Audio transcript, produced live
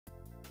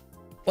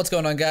What's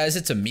going on, guys?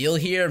 It's Emil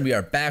here, and we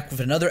are back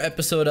with another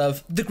episode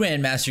of the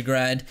Grandmaster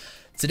Grind.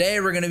 Today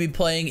we're going to be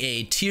playing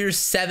a Tier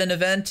 7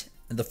 event,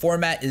 and the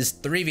format is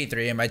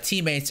 3v3, and my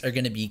teammates are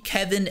going to be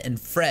Kevin and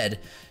Fred.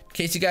 In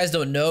case you guys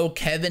don't know,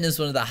 Kevin is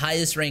one of the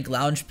highest ranked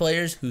lounge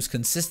players who's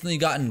consistently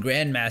gotten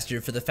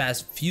Grandmaster for the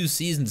past few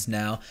seasons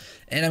now,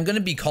 and I'm going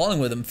to be calling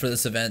with him for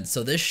this event,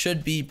 so this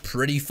should be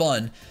pretty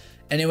fun.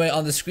 Anyway,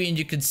 on the screen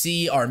you can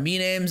see our me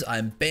names.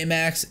 I'm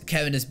Baymax,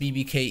 Kevin is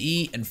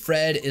BBKE, and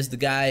Fred is the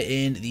guy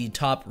in the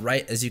top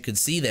right, as you can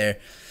see there.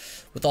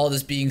 With all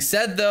this being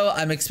said though,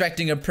 I'm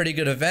expecting a pretty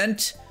good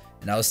event,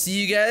 and I'll see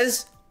you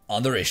guys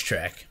on the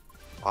racetrack.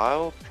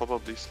 I'll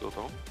probably slow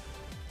down.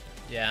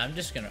 Yeah, I'm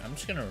just gonna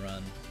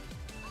run.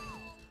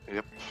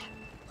 Yep.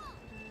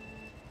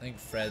 I think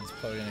Fred's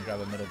probably gonna grab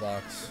a middle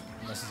box,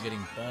 unless he's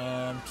getting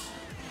bumped.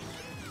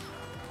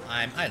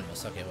 I'm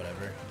almost okay,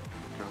 whatever.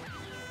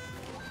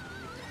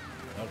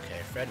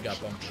 Okay, Fred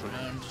got bumped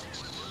around.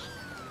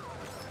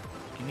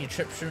 Give me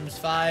Trip Shrooms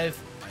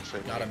 5. I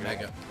got a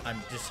mega.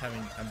 I'm just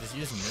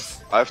using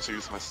this. I have to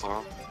use my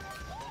star.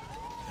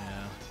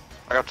 Yeah.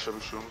 I got triple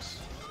shrooms.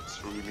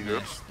 It's really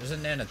good. There's a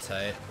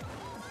nanotite.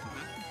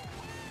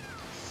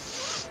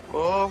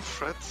 Oh,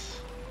 Fred.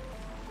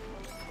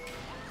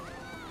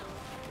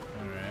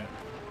 Alright.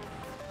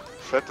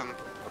 Fred and...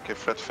 Okay,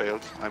 Fred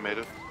failed. I made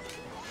it.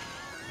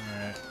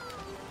 Alright.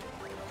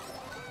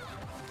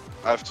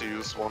 I have to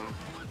use one.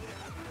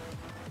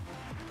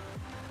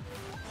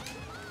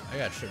 I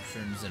got Trip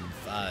Shrooms in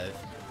 5.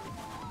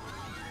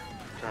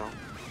 Okay.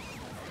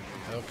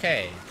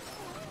 Okay.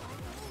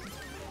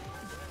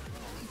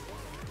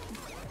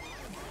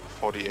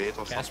 48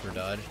 or Casper something.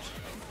 dodged.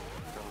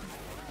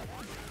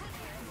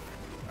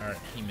 Alright,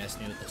 he missed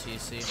me with the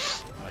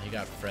TC. Oh, he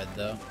got Fred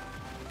though.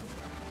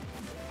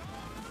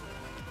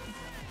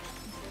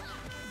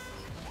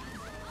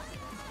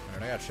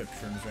 Alright, I got Trip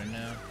Shrooms right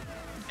now.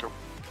 Go.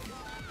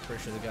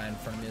 Pretty sure the guy in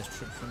front of me has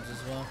Trip Shrooms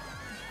as well.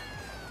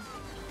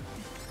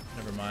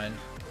 Never mind.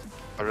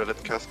 I read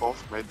it cast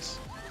off, made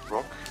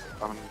rock.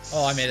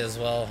 Oh, I made it as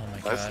well. Oh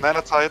my nice. god.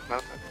 Nanotite.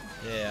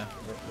 Yeah,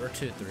 we're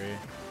 2-3.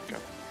 Okay.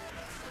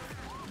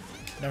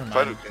 Never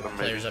Try mind. to get him,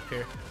 Players maybe. up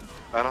here.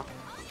 Nano.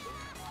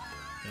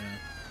 Yeah.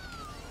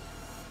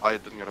 I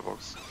didn't get a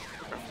box.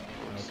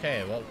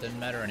 Okay, well, it didn't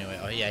matter anyway.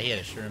 Oh yeah, he had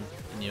a shroom.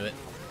 I knew it.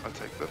 I'll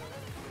take that.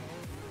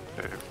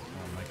 Okay.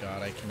 Oh my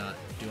god, I cannot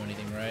do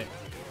anything right.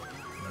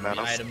 I'm gonna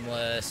be Nanos.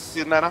 itemless.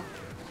 See it, Nana?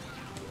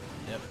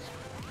 Yep.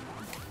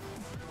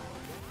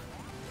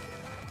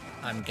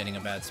 I'm getting a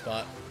bad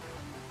spot.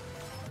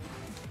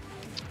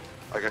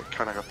 I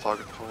kinda got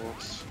target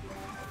calls.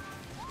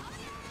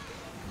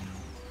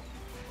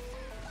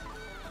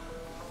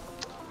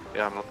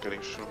 Yeah, I'm not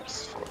getting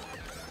shrooms for...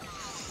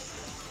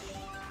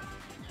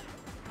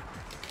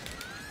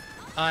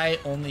 I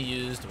only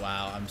used...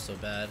 Wow, I'm so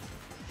bad.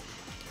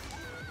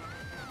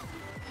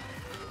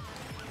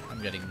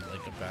 I'm getting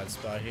like a bad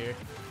spot here.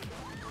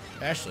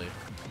 Actually,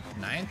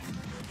 9th?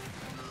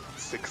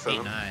 6, 7.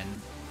 8, 9.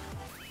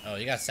 Oh,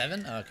 you got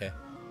 7? Oh, okay.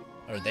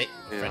 Or they...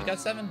 Fred Yeah. got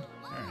 7?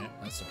 Alright,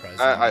 that's surprising.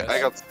 I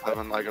got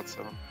 7, I got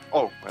 7.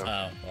 Oh,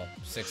 yeah. Oh, well,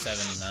 6,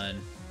 7,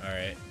 9.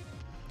 Alright.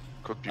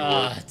 Could be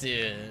Ah, worse.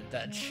 dude,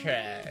 that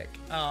track.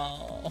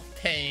 Oh,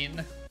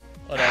 pain.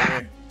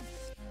 Whatever.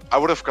 I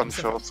would have gone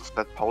first if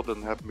that power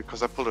didn't happen,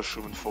 because I pulled a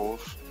shroom in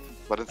 4th.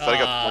 But instead I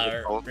got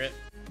target called. Rip.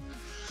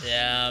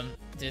 Yeah,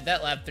 dude,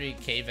 that lap 3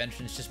 cave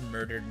entrance just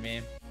murdered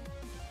me.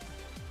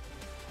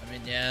 I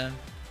mean, yeah,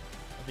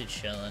 I'll be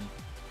chilling.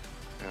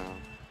 Yeah.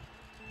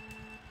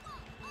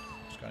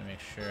 Just gotta make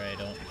sure I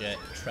don't get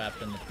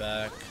trapped in the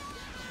back.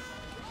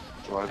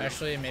 Driving.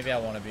 Actually, maybe I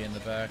want to be in the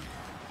back.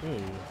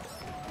 Ooh,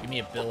 give me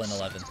a Bill in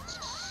 11.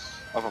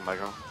 I have a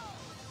mega.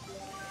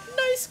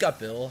 Nice, got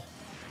Bill.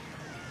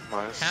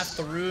 Nice. Half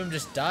the room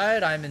just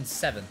died. I'm in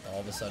 7th all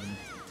of a sudden.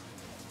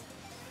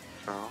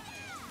 Yeah.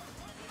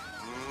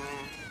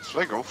 Should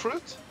I go for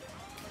it?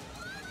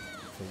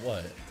 For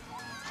what?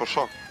 For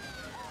shock.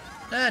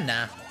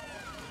 Nah.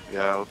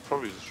 Yeah, I'll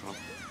probably just run.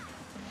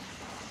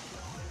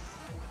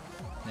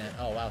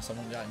 Oh wow,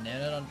 someone got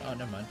nanoed on. Oh,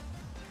 never mind.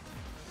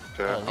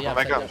 Okay, Oh, I Lee have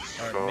a mega.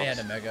 or May had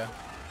a mega.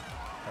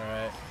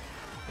 Alright.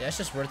 Yeah, it's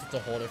just worth it to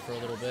hold it for a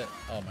little bit.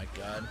 Oh my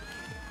god.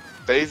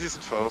 Daisy's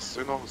in first,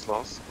 you know who's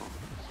last?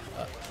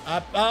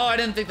 Oh, I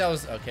didn't think that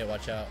was... Okay,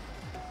 watch out.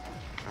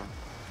 Okay.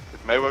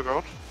 It may work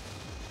out.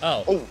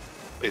 Oh. Oh,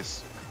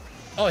 ace.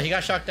 Oh, he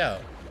got shocked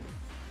out.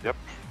 Yep.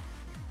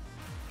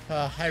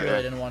 I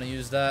really didn't want to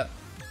use that.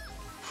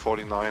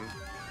 49.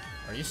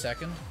 Are you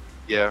second?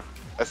 Yeah.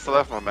 I still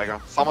have my mega.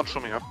 Someone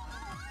shrooming up.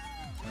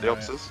 The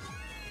Alright. opps is.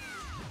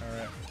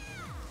 Alright.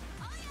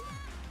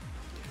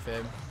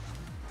 Fib.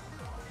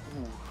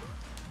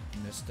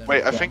 Missed him.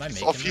 Wait, I Oh, think am he's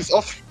making off. him? He's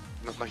off.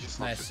 No, he's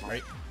not. Nice. He's not.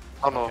 Right.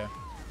 Oh no. Okay.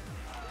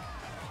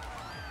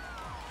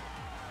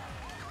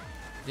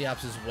 The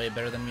ops is way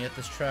better than me at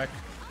this track.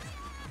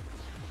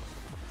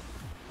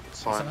 It's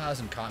He fine. somehow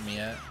hasn't caught me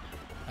yet.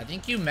 I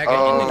think you mega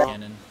in the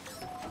cannon.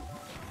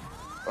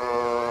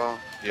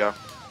 Yeah.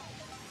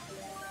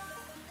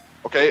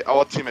 Okay,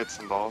 our teammates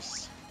in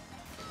last.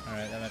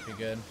 Alright, that might be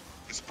good.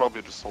 He's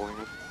probably just holding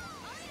it.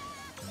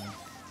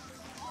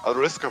 I'll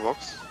risk a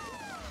box.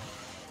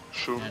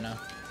 Shoot. Nana.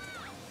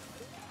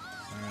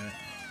 Alright.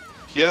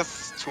 He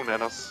has 2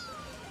 nanas.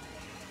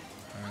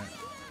 Alright.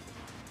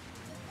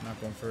 Not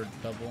going for a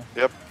double.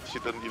 Yep, he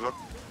didn't either.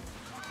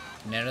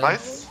 Nana.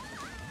 Nice.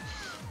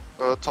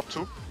 Top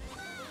 2.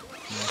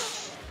 Yeah.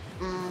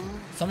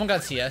 Someone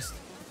got CS.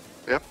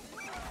 Yep.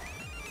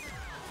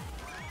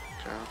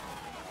 Okay.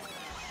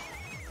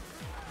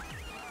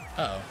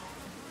 Uh-oh.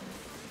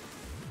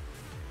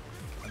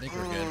 I think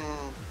we're good.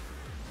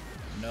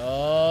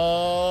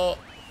 No.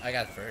 I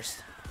got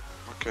first.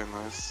 Okay,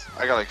 nice.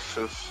 I got like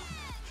 5th.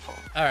 Oh.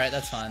 Alright,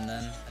 that's fine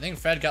then. I think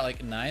Fred got like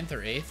 9th or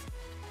 8th.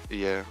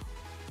 Yeah.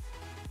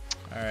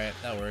 Alright,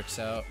 that works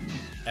out.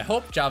 I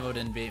hope Javo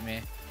didn't beat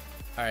me.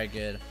 Alright,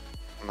 good.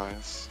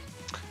 Nice.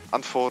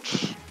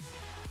 Unfortunate.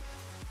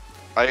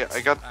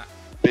 I got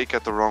big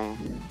at the wrong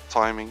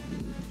timing.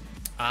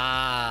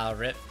 Ah,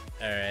 rip.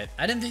 Alright.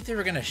 I didn't think they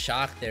were gonna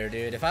shock there,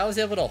 dude. If I was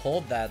able to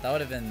hold that, that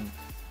would have been...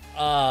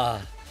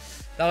 that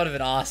would have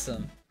been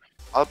awesome.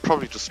 I'll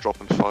probably just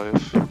drop in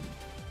 5.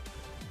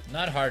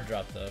 Not hard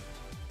drop, though.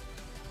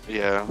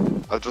 Yeah,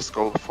 I'll just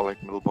go for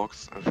like middle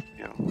box.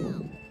 Yeah.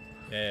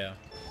 Yeah.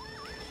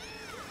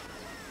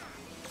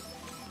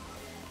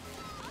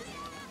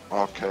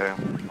 Okay,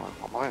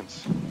 mine.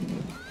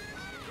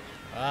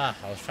 Ah,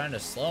 I was trying to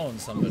slow on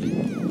somebody.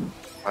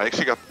 I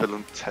actually got Bill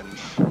in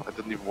 10th. I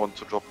didn't even want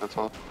to drop that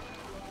hard.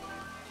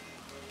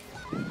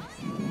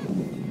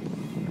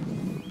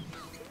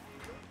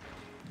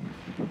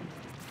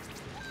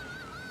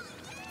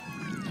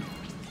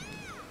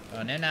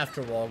 And then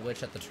after wall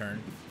glitch at the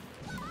turn.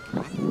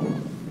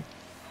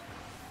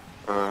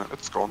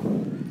 It's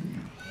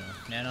gone.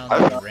 Yeah. Nana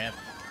on the ramp.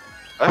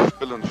 I have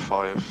Bill in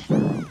 5.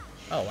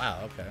 Oh wow,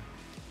 okay.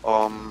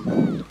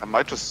 I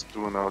might just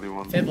do an early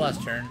one. Fib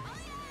last turn.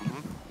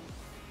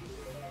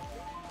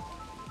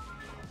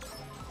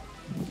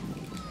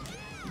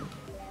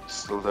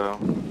 Still there.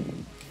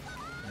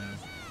 Yeah.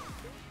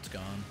 It's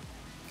gone.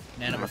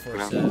 Nana before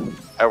Yeah. set.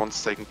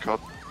 Everyone's taking cut.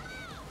 I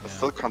Yeah.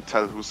 still can't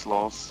tell who's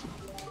lost.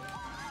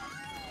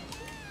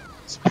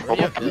 It's Where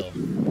do you have probably...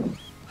 Bill?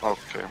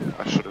 Okay,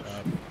 I should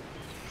have.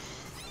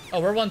 Oh,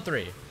 we're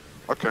 1-3.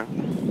 Okay.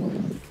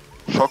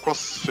 Shock was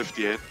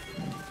 58.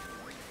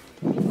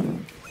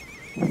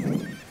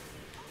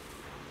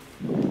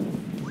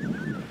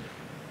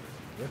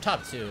 We're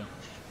top 2.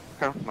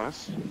 Okay,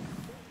 nice.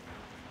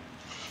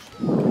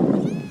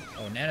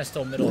 Oh, Nana's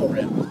still middle of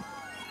ramp.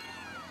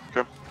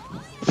 Okay.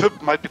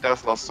 Fib might be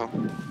death last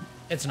time.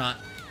 It's not.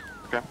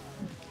 Okay.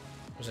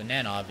 There's a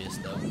Nana obvious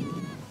though.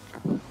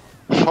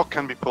 Shock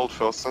can be pulled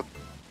first set.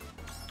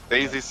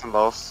 Daisies and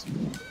last.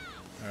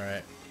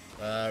 Alright.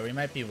 We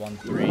might be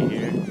 1-3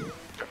 here.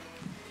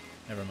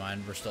 Never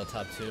mind, we're still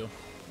top 2.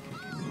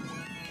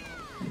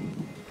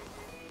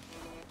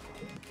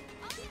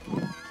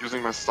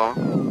 Using my star.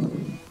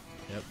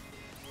 Yep.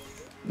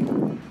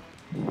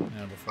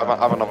 Yeah, I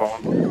have another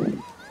one.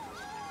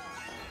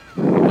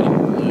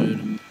 Getting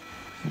glued.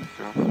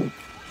 Okay.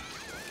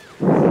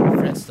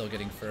 Fred's still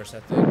getting first, I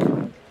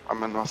think.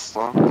 I'm in a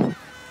star.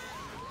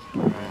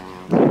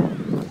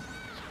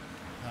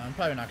 I'm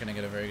probably not gonna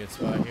get a very good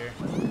spot here.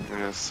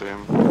 Yeah,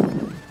 same.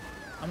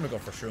 I'm gonna go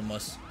for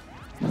Shroomless.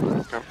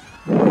 Okay.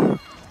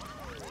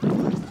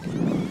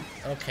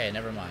 Okay,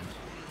 never mind.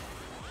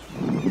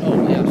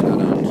 Oh, yeah, it's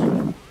got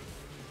out.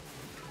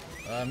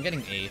 I'm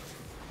getting 8th.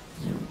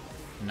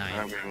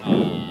 9th.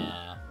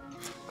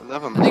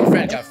 11. I think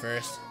Fred got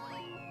first.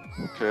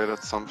 Okay,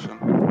 that's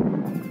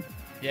something.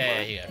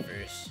 Yeah, he got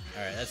first.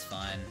 Alright, that's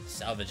fine.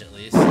 Salvage at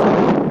least.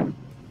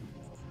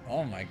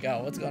 Oh my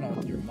god, what's going on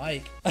with your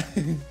mic?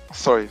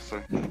 Sorry.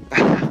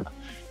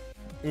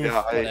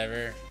 Yeah,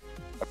 whatever.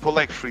 I put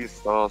like 3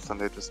 stars and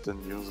they just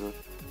didn't use it.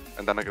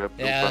 And then I got a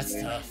blue Yeah, that's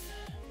bunny. tough.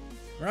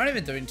 We're not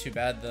even doing too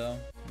bad though.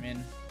 I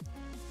mean,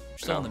 we're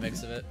still in the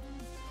mix of it.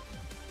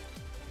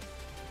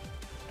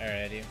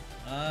 Alrighty.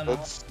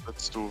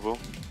 That's doable.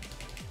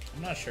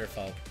 I'm not sure if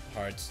I'll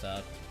hard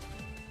stop.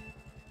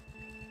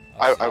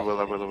 I will.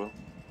 Alrighty.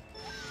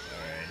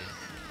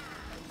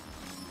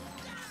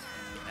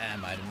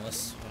 I'm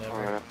itemless, whatever.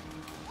 Alright.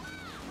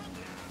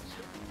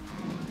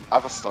 I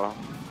have a star.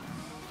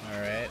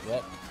 Alright,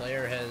 well,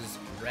 player has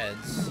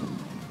reds.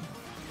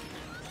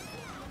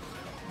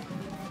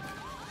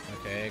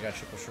 Okay, I got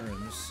triple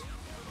shrooms.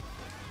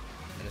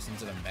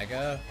 Medicines of a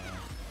mega?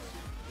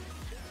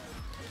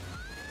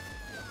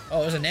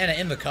 Oh, there's a Nana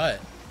in the cut.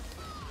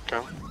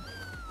 Okay.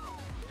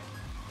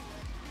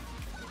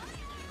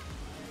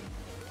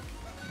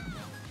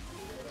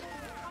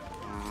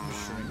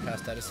 Shrooming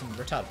past Edison.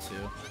 We're top 2.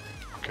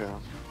 Okay.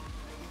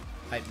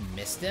 I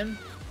missed him?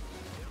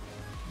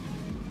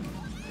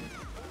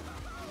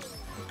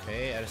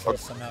 Okay,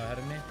 Edison's somehow ahead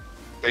of me.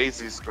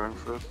 Daisy's going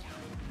for it.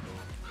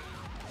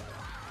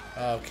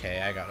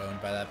 Okay, I got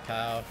owned by that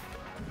POW.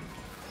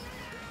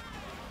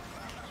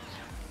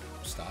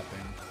 Stopping.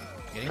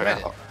 Getting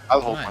ready.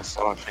 I'll hold my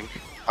star, I think.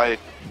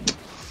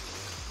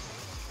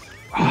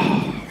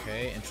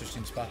 Okay,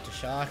 interesting spot to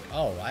shock.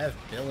 Oh, I have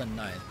Bill in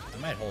 9th. I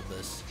might hold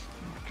this.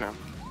 Okay.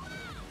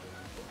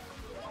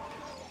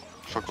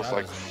 Shock was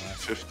like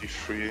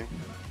 53.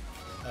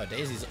 Oh,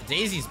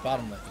 Daisy's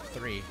bottom like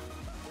 3.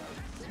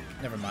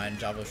 Never mind,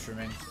 Java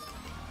streaming.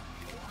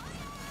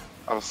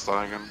 I was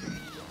starting him.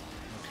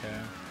 Okay.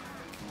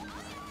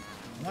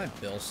 I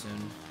might Bill soon.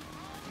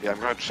 Yeah, I'm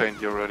gonna chain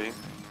here already.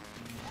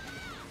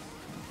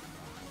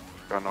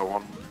 Got no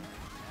one.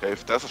 Okay,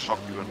 if there's a shock,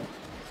 you win.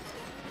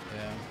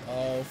 Yeah.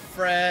 Oh,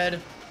 Fred.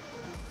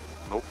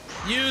 Nope.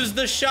 Use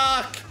the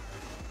shock.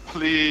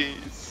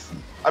 Please.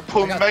 I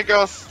pulled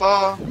Mega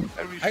Star.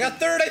 I got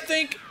 3rd, I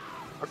think.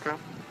 Okay.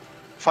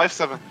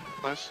 5-7.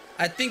 Nice.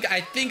 I think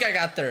I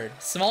got 3rd.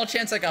 Small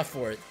chance I got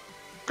 4th.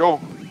 Go.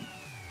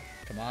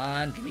 Come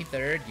on, give me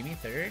 3rd. Give me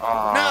 3rd.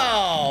 Ah.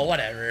 No,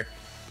 whatever.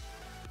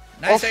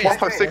 Nice race.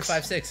 156.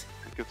 156.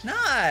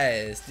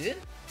 Nice, dude.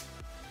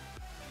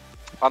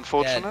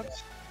 Unfortunate. Yeah.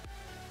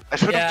 I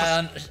should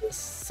have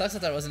Sucks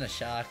that wasn't a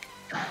shock.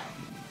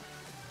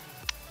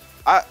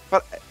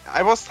 But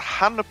I was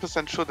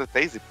 100% sure that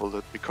Daisy pulled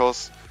it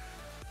because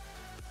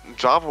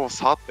Java was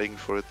hard-begging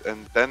for it,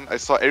 and then I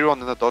saw everyone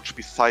in the dodge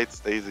besides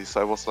Daisy,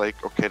 so I was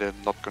like, okay, they're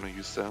not gonna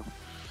use that.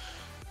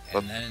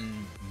 And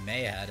then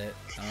May had it.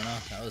 I don't know.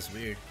 That was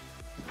weird.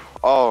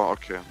 Oh,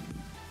 okay.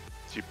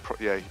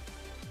 Yeah.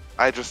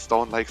 I just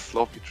don't like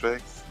sloppy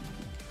tracks.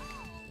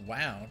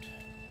 Wow.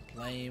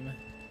 Lame.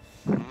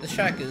 This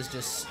track is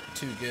just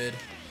too good.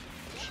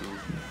 True.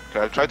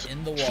 Okay, I tried to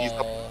in the cheese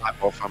wall. up.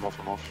 I'm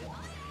off.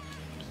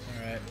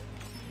 Alright.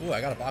 Ooh,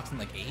 I got a box in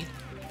like 8th.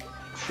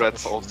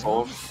 Fred's also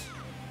off.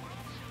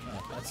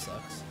 Oh, that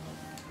sucks.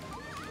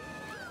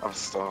 I'm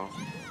star.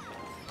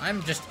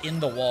 I'm just in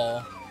the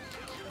wall.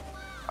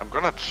 I'm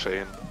gonna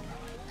chain.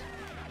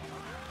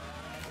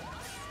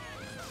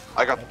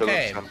 I got Bill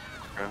in 10. Okay.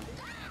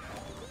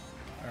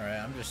 Alright,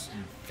 I'm just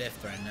in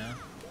 5th right now.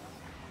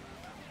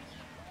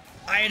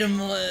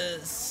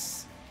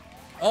 Itemless!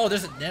 Oh,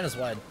 there's a Nana's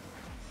wide.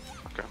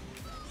 Okay.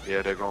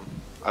 Yeah, they're gone.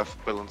 I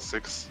have Bill in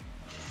 6.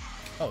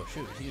 Oh,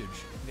 shoot, huge.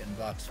 I'm getting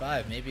box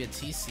 5. Maybe a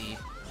TC.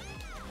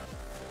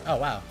 Oh,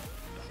 wow.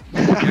 You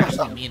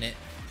actually mean it.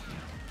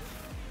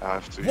 I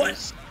have to What?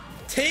 use.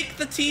 Take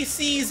the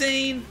TC,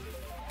 Zane!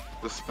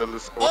 The spill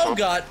is Oh,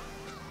 God!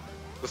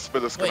 The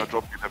spill is gonna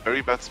drop you in a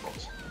very bad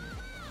spot.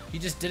 He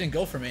just didn't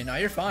go for me. Now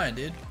you're fine,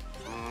 dude.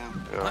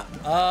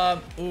 Yeah.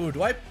 Ooh,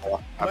 do I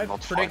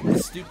predict the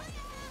stupid?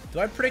 Do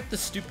I predict the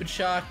stupid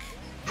shock?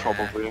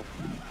 Probably.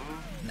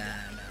 Nah.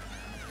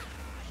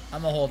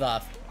 I'm gonna hold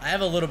off. I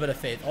have a little bit of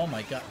faith. Oh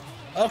my god.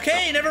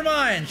 Okay, never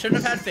mind.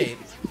 Shouldn't have had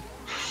faith.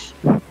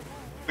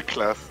 The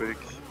classic.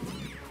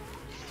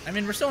 I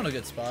mean, we're still in a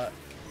good spot.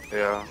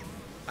 Yeah.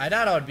 I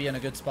doubt I would be in a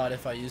good spot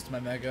if I used my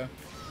Mega.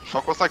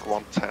 Shock was like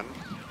 110.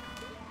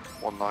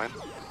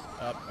 19.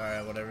 Oh,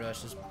 alright, whatever.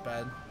 That's just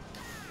bad.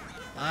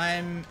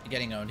 I'm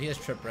getting owned. He has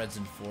trip reds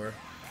in 4. Okay.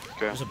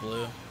 There's a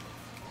blue.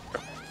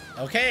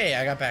 Okay,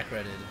 I got back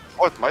redded.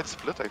 Oh, it might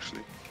split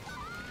actually.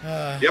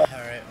 Yep.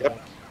 Alright.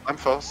 Yep. I'm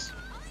first.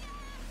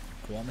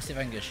 Cool. I'm gonna see if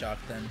I can get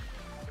shocked then.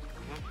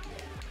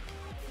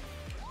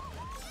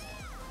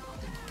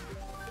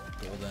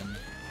 Golden.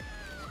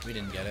 We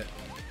didn't get it.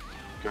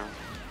 Okay.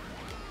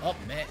 Oh,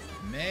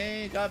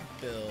 May got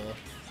Bill.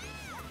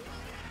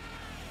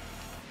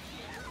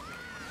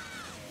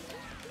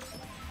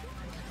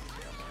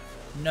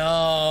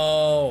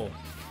 No.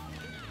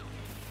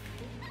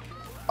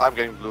 I'm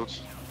getting blued.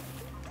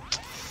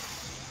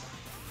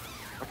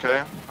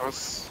 Okay, that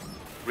was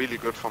really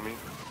good for me.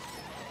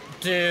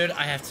 Dude,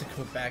 I have to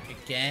go back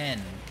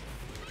again.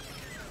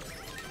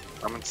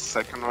 I'm in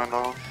 2nd right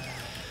now.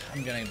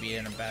 I'm gonna be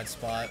in a bad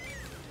spot.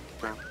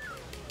 Okay.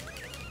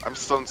 I'm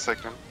still in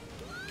 2nd.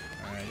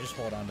 Alright, just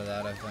hold on to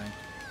that, I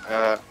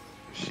think.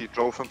 He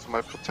drove into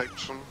my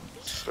protection.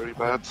 It's very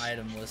bad.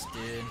 Itemless,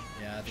 dude.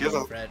 Yeah, I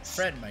think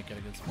Fred might get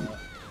a good spot.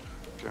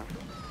 Okay.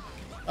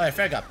 Alright,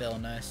 Fred got Bill,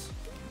 nice.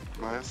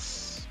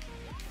 Nice.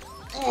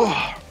 Ooh.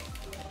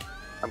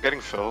 I'm getting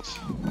filled.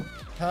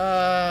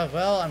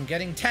 Well, I'm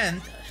getting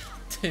 10th.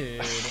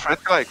 Dude.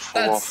 Fred got like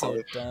 4 That's or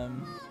 5. so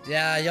dumb.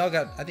 Yeah,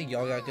 I think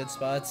y'all got good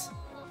spots.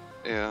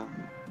 Yeah.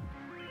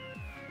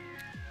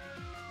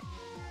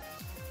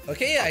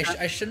 Okay,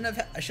 I shouldn't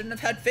have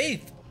had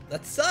faith.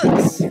 That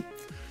sucks.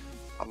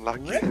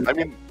 Unlucky. Rip. I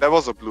mean, there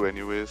was a blue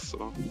anyway,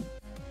 so.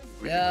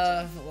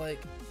 Yeah, but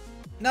like,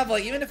 no, but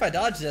like even if I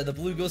dodge it, the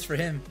blue goes for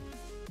him.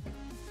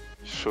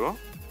 Sure.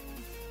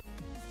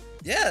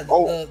 Yeah,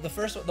 Oh. the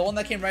first one, the one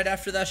that came right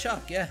after that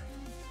shock. Yeah.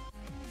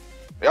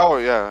 Oh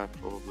yeah,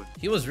 probably.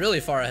 He was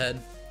really far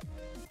ahead.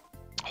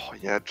 Oh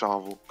yeah,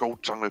 Java, go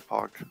Jungle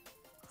Park.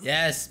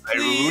 Yes,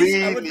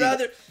 please.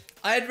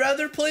 I'd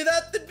rather play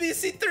that than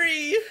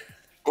BC3.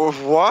 Oh,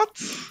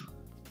 what?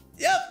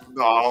 Yep.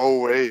 No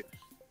way.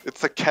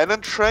 It's a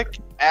cannon track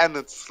and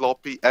it's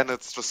sloppy and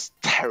it's just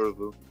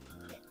terrible.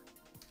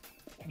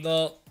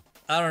 No,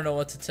 I don't know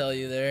what to tell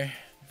you there,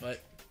 but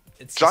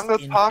it's Jungle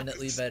just Park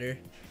infinitely is- better.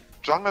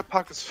 Jungle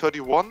Park is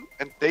 31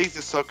 and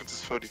Daisy Circuit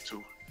is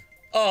 32.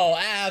 Oh,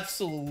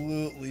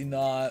 absolutely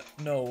not.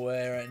 No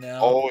way right now.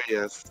 Oh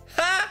yes.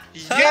 Ha!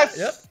 Yes!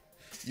 Yep.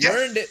 You Yes!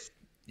 earned it.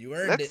 You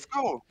earned Let's it.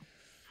 go.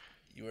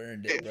 You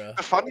earned it, bro.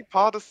 The funny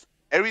part is,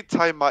 every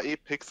time mkwii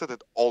picks it,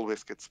 it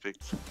always gets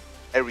picked.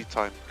 Every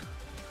time.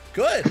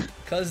 Good,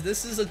 because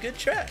this is a good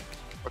track.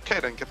 Okay,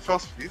 then get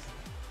first, please.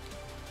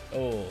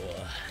 Oh,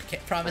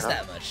 can't promise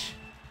that much.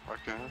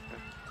 Okay.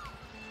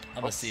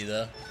 I'm gonna see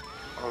though.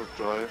 I'll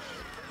drive.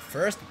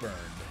 First burned.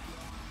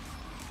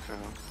 Okay.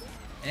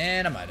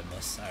 And a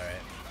mitimus. Alright.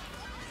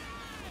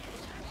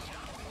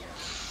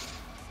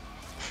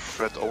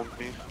 Fred owned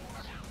me.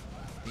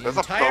 The There's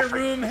entire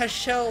room has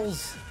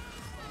shells.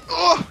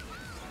 Oh!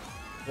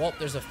 Well,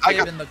 there's a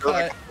fib in the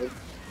cut.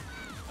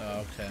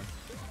 Oh, okay.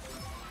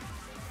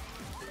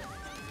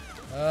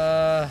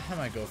 I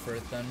might go for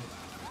it then.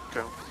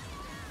 Okay.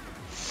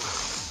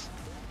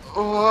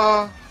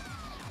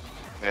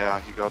 Yeah,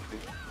 he got me.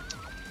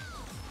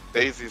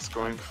 Daisy's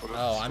going for it.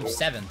 Oh, I'm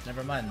 7th.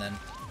 Never mind then.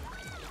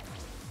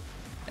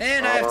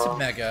 And I have to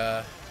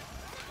mega.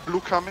 Blue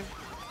coming.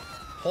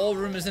 Whole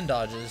room is in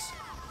dodges.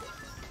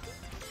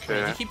 Okay.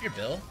 Did you keep your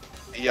bill?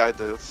 Yeah, I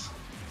did.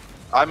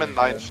 I'm in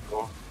Very 9th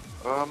though.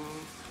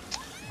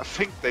 I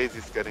think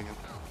Daisy's getting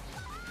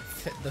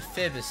it. The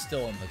fib is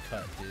still in the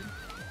cut,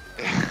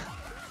 dude.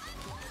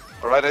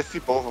 Alright, I see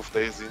both of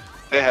Daisy.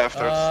 They have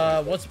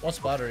their. What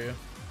spot are you?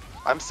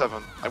 I'm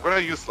 7. I'm gonna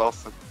use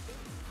last time.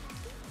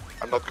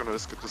 I'm not gonna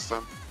risk it this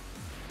time.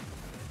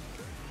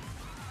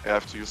 I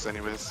have to use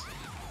anyways.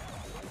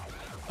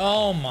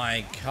 Oh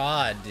my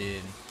god,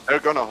 dude. They're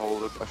gonna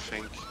hold it, I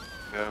think.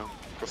 Yeah,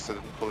 because they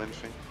didn't pull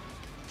anything.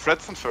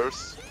 Fred's in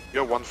first.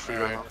 You're 1-3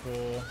 right now.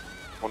 Cool.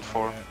 1-4.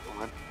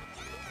 Alright.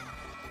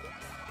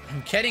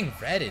 I'm getting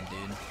redded,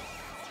 dude.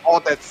 Oh,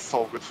 that's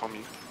so good for me.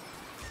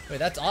 Wait,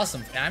 that's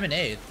awesome. I'm in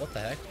 8th. What the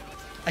heck?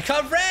 I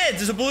caught reds!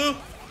 There's a blue!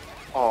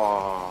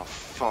 Oh,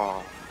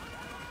 fuck.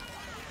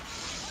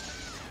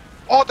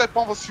 Oh, that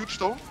bomb was huge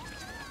though.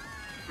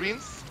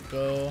 Greens.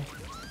 Go.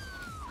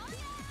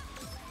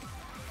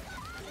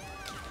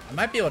 I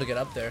might be able to get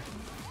up there.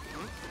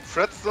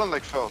 Fred's still in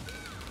like 3rd.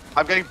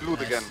 I'm getting blued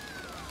Nice. again.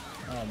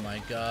 Oh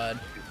my god.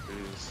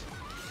 Please.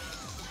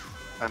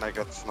 And I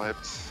got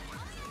sniped.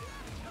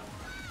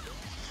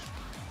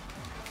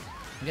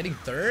 I'm getting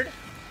 3rd?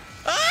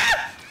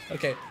 Ah!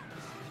 Okay.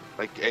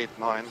 Like 8,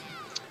 9.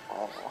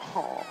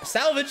 Oh,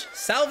 Salvage!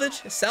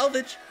 Salvage!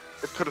 Salvage!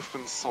 it could have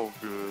been so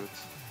good.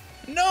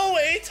 No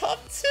way! Top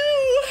 2!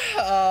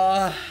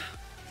 Oh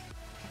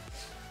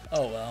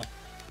well.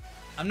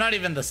 I'm not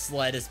even the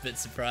slightest bit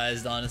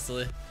surprised,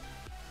 honestly.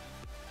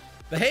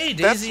 But hey,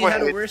 Daisy why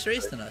had I a worse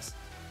race than us.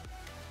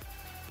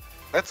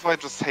 That's why I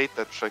just hate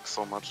that track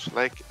so much.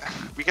 Like,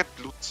 we get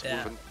blued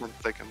Yeah. within 10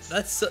 seconds.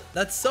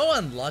 That's so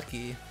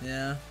unlucky.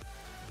 Yeah.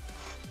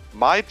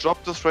 My job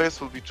this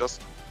race will be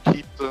just to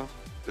keep the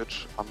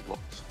ditch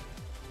unblocked.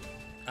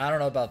 I don't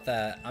know about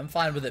that. I'm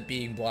fine with it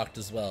being blocked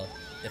as well,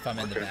 if I'm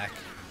in the Okay. back.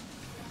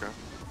 Okay.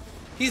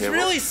 He's Yeah,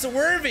 really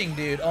swerving,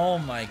 dude. Oh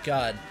my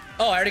god.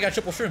 Oh, I already got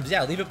triple shrooms.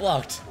 Yeah, leave it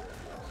blocked.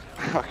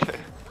 Okay.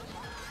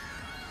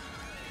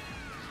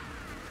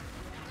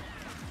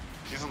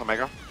 He's on the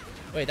mega.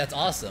 Wait, that's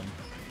awesome.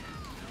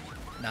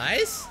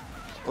 Nice.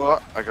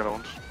 Oh, I got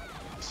owned.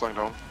 Slowing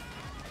down.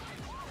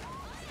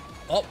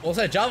 Oh, looks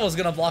like Java's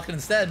gonna block it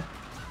instead.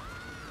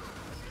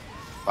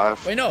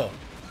 Wait, no.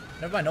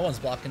 Never mind, no one's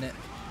blocking it.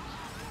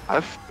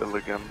 I've Bill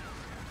again.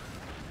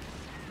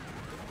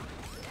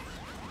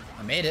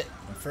 I made it.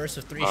 I'm first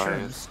with 3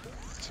 Nice.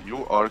 shrooms.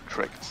 You are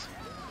correct.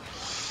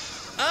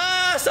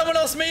 Ah, someone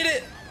else made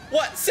it.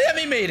 What?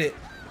 Sammy made it.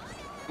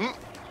 Mm.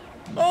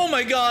 Oh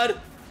my god.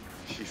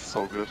 He's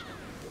so good.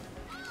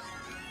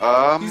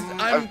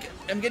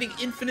 I'm getting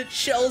infinite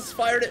shells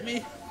fired at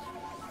me.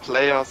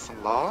 Players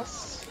and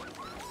last.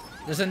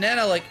 There's a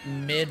Nana like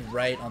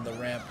mid-right on the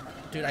ramp.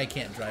 Dude, I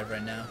can't drive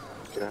right now.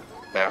 Okay.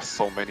 There are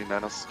so many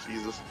nanas.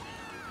 Jesus.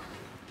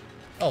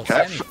 Oh,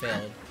 Okay. Sammy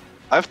failed.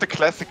 I have the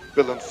classic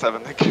Bill and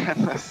 7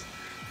 again, as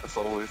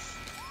always.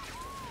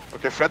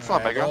 Okay, Fred's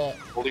not Alright, mega. well,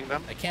 Holding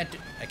them. I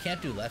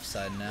can't do left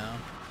side now.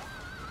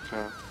 Okay.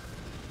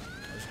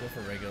 I'll just go for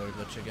regular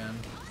glitch again.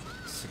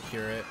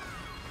 Secure it.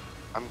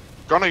 I'm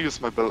gonna use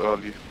my Bill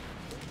early.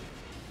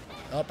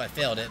 Oh, I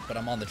failed it, but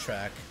I'm on the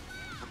track.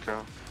 Okay.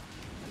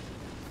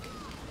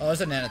 Oh,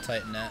 there's a Nana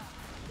Titan net.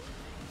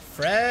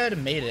 Fred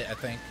made it, I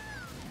think.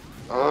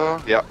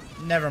 Yeah.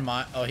 Never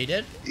mind. Oh, he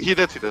did? He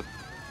did. Oh,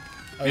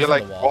 We're he's on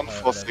like the wall. 1 Alright,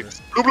 for whatever.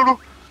 6. Blue, blue, blue.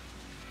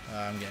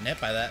 I'm getting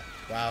hit by that.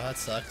 Wow, that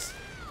sucks.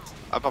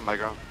 I have a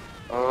mega.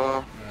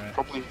 Alright.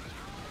 Probably.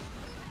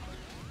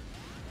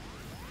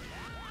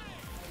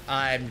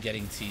 I'm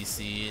getting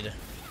TC'd.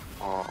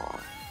 Oh.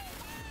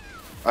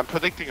 I'm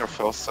predicting your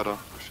first setter,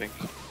 I think.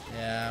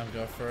 Yeah, I'll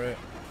go for it.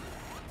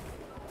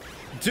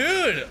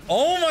 Dude!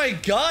 Oh my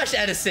gosh,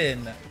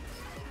 Edison!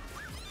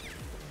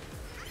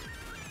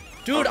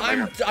 Dude,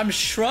 Oh, I'm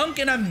shrunk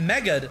and I'm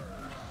mega'd.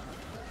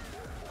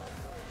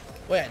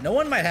 Wait, no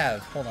one might have.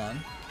 Hold on.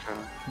 Okay.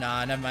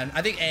 Nah, never mind.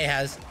 I think A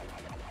has.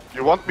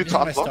 You want me I'm to using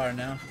my unblock? star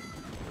now.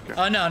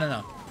 Okay. Oh,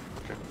 no.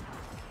 Okay.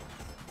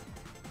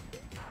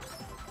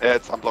 Yeah,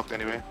 it's unblocked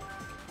anyway.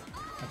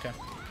 Okay.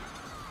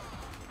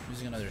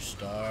 Using another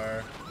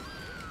star.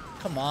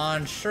 Come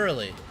on,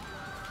 surely.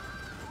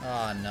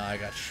 Oh no, I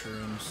got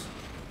shrooms.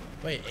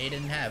 Wait, A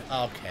didn't have.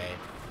 Okay.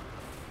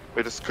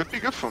 Wait, this could be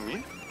good for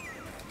me.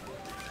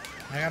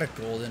 I got a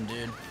golden,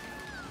 dude.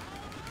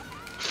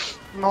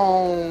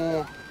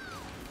 No.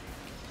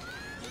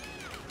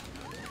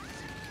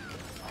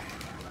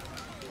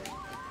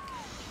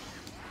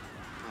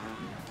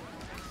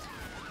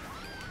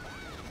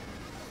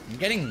 I'm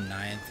getting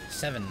 9th,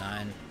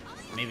 7-9,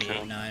 maybe Okay.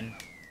 8-9.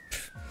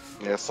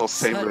 Yeah, so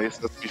same Son- race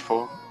as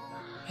before.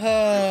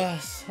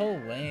 So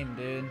lame,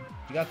 dude.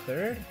 You got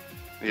 3rd?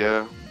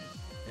 Yeah.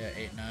 Yeah,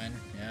 8-9.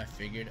 Yeah, I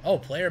figured. Oh,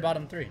 player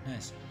bottom 3.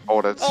 Nice.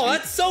 Oh, that's. Oh, sweet.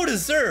 that's so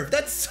deserved.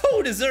 That's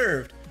so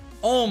deserved.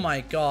 Oh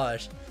my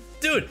gosh,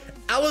 dude.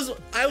 I was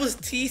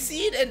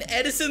TC'd and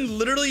Edison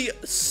literally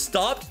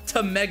stopped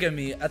to mega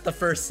me at the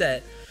first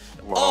set.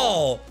 Wow.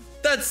 Oh,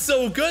 that's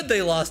so good.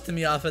 They lost to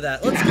me off of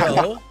that. Let's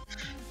go.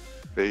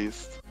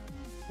 Based.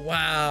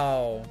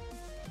 Wow.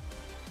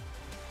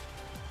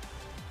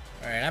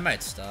 All right, I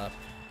might stop.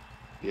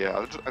 Yeah,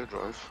 I'll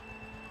drive.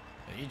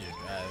 Yeah, you do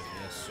drive,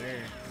 yes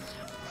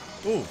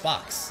sir. Ooh,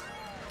 box.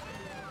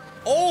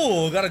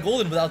 Oh, got a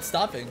golden without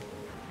stopping.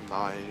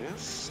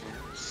 Nice.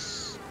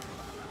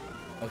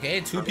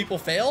 Okay, 2 people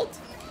failed.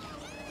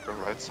 Go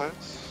right side.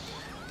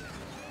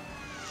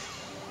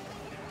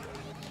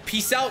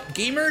 Peace out,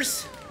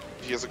 gamers.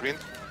 Here's a green.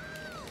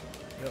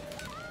 Yep.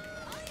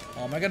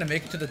 Oh, am I gonna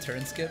make it to the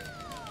turn skip?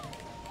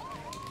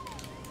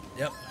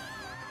 Yep.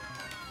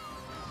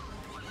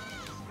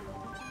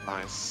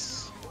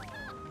 Nice.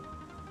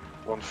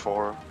 1-4.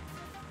 Alright.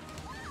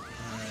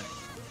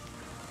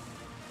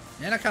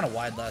 Nana kind of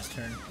wide last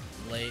turn.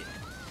 Late.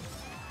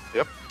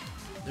 Yep.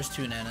 There's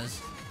 2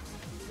 nanas.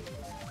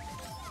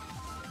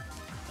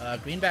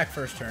 Green back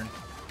first turn.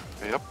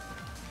 Yep.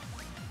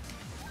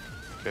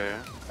 Okay.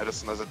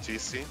 Edison has a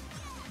TC. What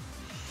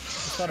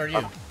spot are you?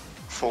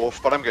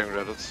 4th, but I'm getting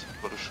Reddit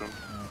for the shroom.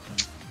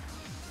 Okay.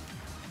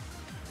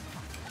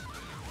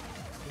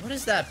 What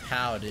is that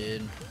POW,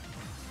 dude?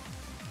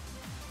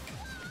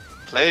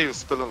 Play, you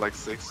spill in like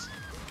 6.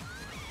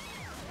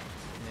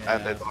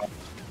 And they Yeah. died.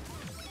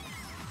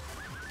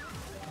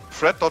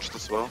 Fred dodged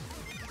as well.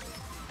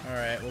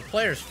 Alright, well,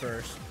 players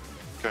first.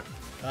 Okay.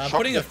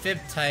 Putting a Shock, fib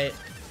tight.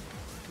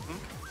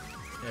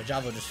 Yeah,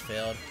 Javo just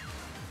failed.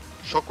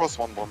 Shock was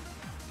 1-1.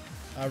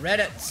 Red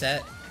at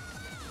set.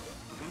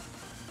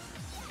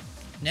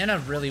 Nana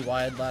really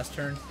wide last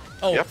turn.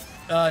 Oh, Yep.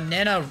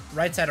 Nana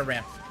right side of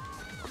ramp.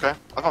 Okay,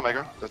 I have a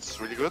Mega. That's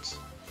really good.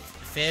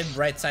 Fib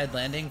right side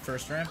landing,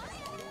 first ramp.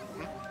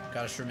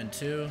 Got a shroom in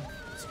 2.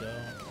 Let's go.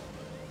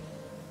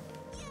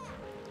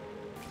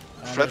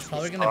 Fred's There's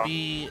probably the gonna star.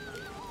 be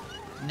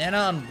Nana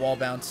on wall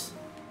bounce.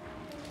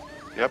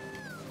 Yep.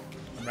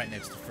 I'm right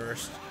next to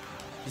first.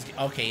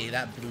 Okay,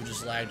 that blue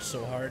just lagged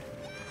so hard.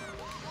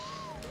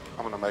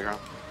 I'm on a Mega.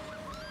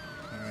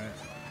 Alright.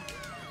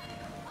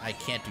 I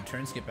can't do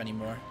turn skip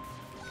anymore.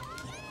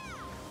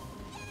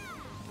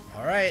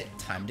 Alright,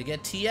 time to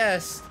get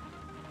TS.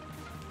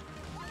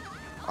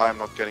 I'm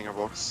not getting a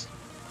box.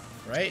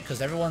 Right?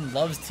 Because everyone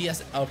loves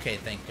TS. Okay,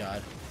 thank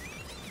God.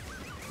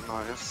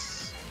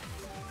 Nice.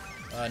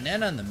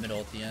 Nana in the middle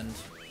at the end.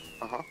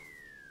 Uh-huh.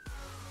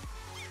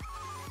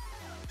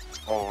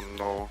 Oh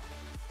no.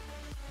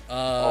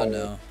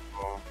 No.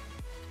 Oh.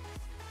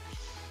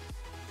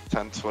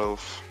 10-12.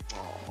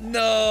 Oh.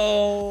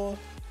 No!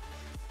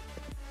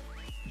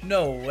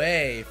 No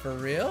way. For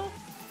real?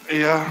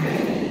 Yeah.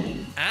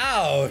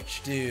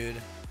 Ouch, dude.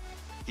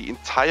 The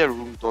entire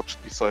room dodged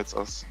besides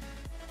us.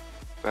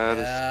 That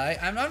is. Yeah,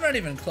 I'm not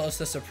even close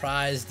to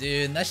surprised,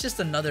 dude. That's just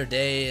another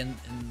day in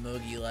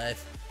Mogi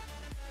life.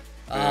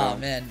 Yeah. Oh,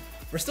 man.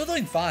 We're still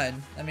doing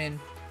fine. I mean,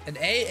 and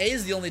A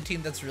is the only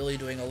team that's really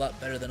doing a lot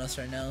better than us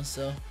right now,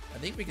 so I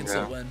think we can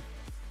still win.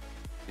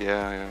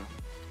 Yeah.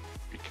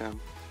 We can.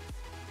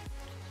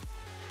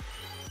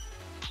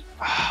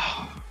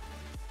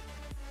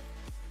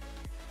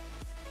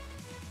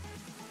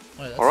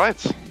 Wait, that's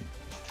Alright.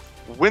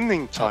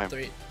 Winning time.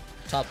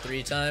 Top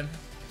three time.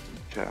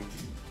 Okay.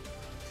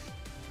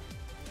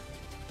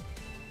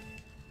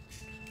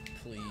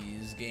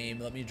 Please, game,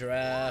 let me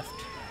draft.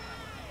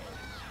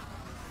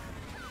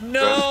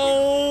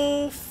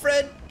 No!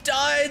 Fred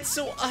died,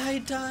 so I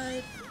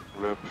died.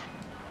 Rip.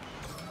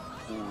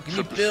 Ooh, Give me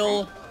triple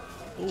Bill.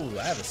 Ooh,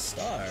 I have a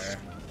star. shroom.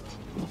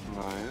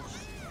 Nice.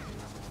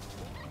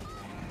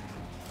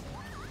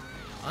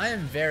 I am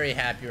very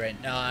happy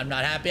right now. I'm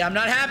not happy. I'm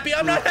not happy.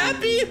 I'm not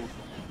happy.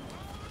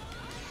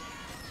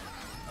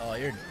 Oh,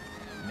 you're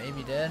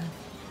maybe dead.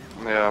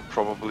 Yeah,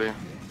 probably.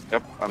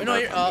 Yep. I'm Wait, no,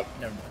 dead. you're up.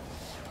 Never mind.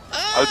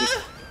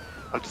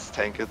 I'll just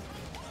tank it.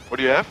 What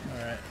do you have?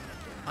 All right.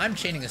 I'm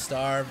chaining a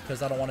star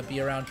because I don't want to be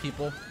around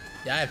people.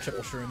 Yeah, I have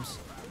triple shrooms.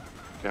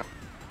 Yeah.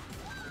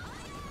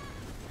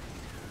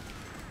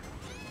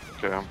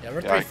 Okay. Yeah,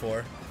 we're yeah,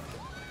 3-4.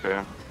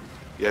 Okay.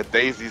 Yeah,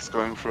 Daisy's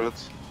going for it.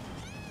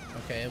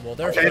 Okay, well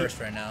they're Okay. first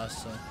right now,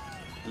 so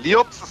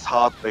Leops is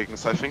heartbreaking,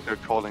 so I think they're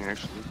calling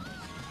actually.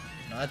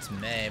 no, that's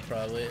May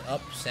probably.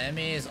 Up,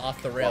 Sammy is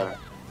off the rail.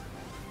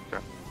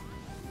 Okay.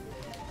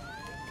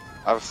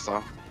 I have a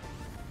star.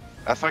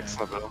 I think it's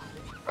Nabil.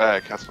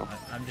 Castle.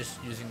 I'm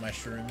just using my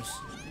shrooms.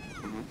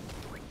 Mhm.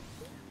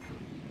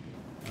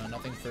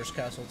 Nothing first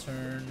castle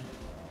turn.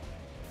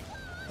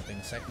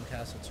 Nothing second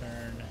castle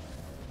turn.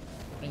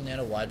 Putting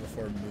Nana wide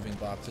before moving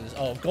boxes.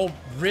 Oh, go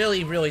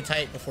really, really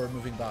tight before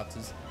moving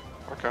boxes.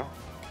 Okay.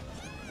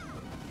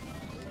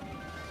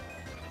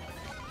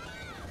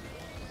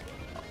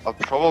 I'll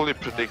probably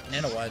predict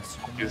Nana wide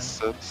Superman. you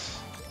set.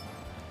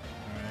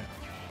 Alright.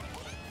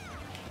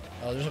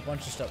 Oh, there's a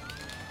bunch of stuff.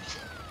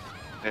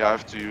 Yeah, I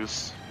have to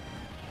use.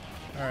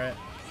 Alright.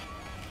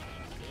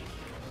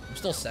 I'm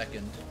still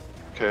second.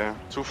 Okay,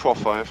 2, 4,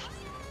 5.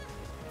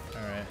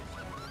 Alright.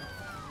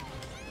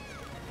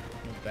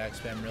 Move back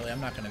spam, really?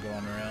 I'm not gonna go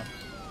on the rail.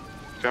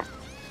 Okay.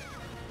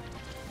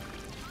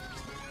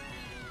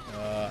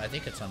 I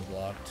think it's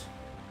unblocked.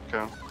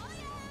 Okay.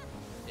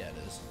 Yeah, it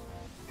is.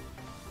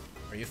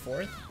 Are you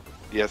fourth?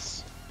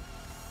 Yes.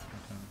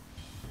 Okay.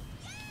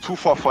 2,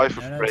 4, 5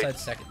 with Nana break. inside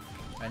second.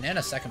 Alright,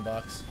 Nana second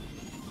box.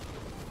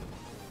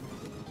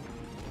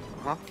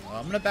 Uh-huh.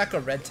 I'm gonna back a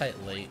red tight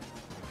late.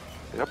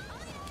 Yep.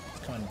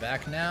 It's coming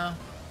back now.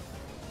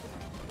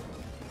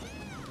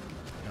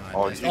 No, I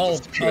Oh, missed. you Oh,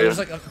 just clear. there's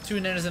like 2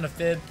 Nanas and a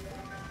fib.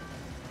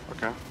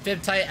 Okay.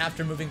 Fib tight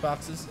after moving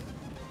boxes.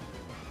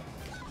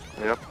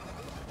 Yep.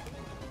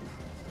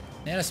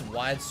 Nana's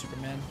wide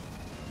Superman.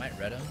 Might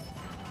red him.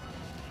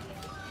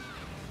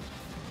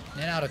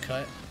 Nana out of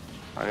cut.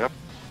 Yep.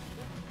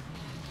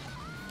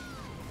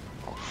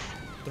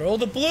 Throw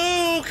the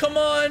blue! Come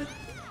on!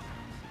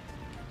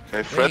 Okay,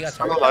 you Fred's got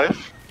still target.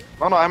 alive.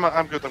 No,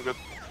 I'm good, I'm good.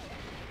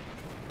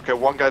 Okay,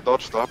 one guy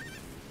dodged up.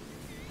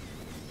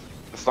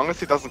 As long as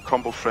he doesn't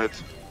combo Fred,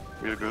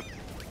 we're good.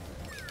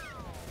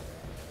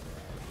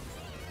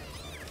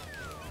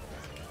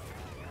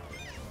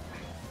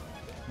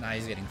 Nah,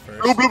 he's getting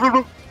first. Blue, blue, blue,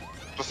 blue.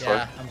 Just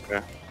Yeah, fine. I'm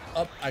Okay,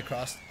 up. I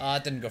crossed.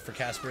 It didn't go for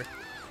Casper.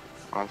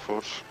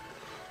 unfortunate.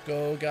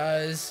 Go,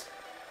 guys.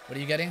 What are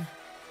you getting?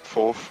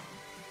 4th.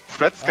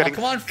 Fred's getting.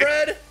 Come on,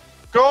 Fred!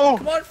 Go!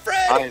 Come on,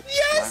 Fred! Nice,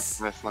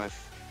 Yes! nice.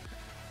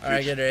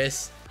 Alright, good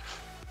race.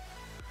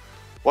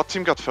 What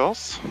team got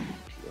first?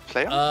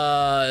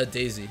 Player?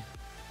 Daisy.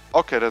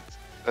 Okay,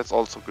 that's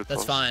also good.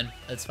 That's for us. fine.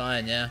 That's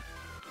fine, yeah.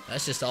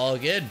 That's just all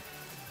good.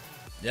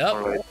 Yep.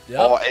 Alright. Yep.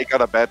 Oh, A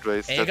got a bad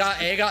race. A got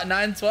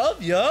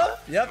 9-12.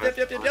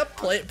 Yep.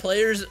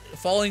 Players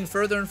falling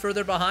further and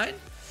further behind.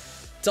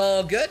 It's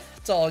all good.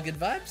 It's all good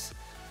vibes.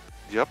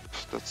 Yep,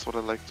 that's what I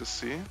like to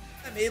see.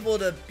 I'm able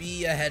to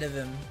be ahead of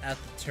him at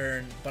the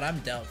turn, but I'm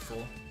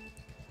doubtful.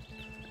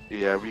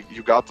 Yeah,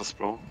 you got this,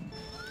 bro.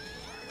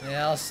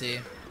 Yeah, I'll see.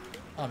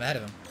 Oh, I'm ahead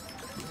of him.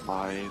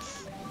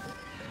 Nice.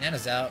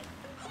 Nana's out.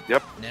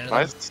 Yep, Nana's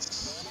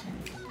nice.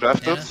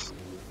 Drafted. Nana.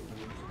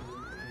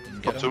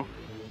 Didn't Top get 2. him.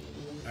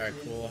 Alright,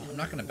 cool. I'm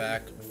not gonna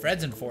back.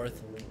 Fred's in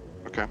fourth.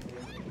 Okay.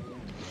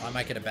 I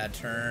might get a bad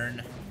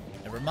turn.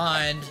 Never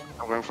mind.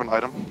 I'm going for an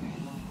item.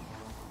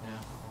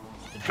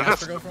 Yeah. Did Fred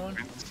Casper has- go for one?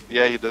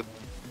 Yeah, he did.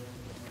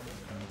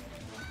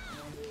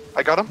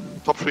 I got him.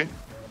 Top 3.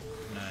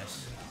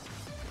 Nice.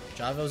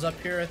 Javo's up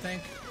here, I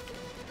think.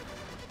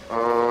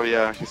 Oh,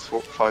 yeah, he's 4,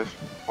 5,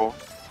 4. Okay.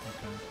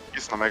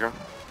 He's an Omega.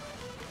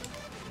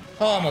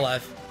 Oh, I'm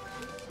alive.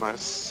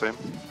 Nice, same.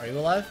 Are you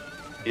alive?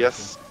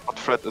 Yes, but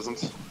Fred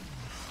isn't.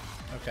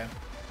 Okay.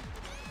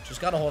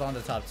 Just gotta hold on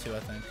to top 2, I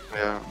think.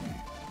 Yeah.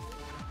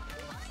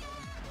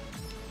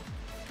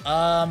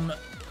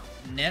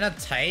 Nana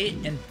tight,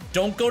 and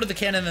don't go to the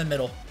cannon in the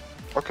middle.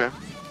 Okay.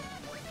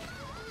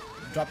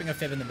 Dropping a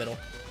fib in the middle.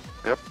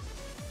 Yep.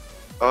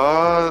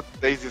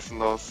 Daisy's in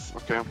those.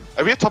 Okay.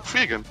 Are we at top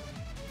 3 again?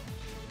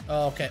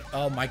 Oh, okay.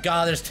 Oh my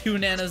god, there's 2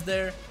 Nanas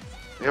there.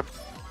 Yep.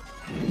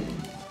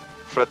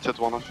 Fred hit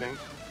one, I think.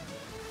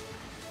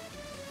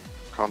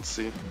 Can't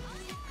see.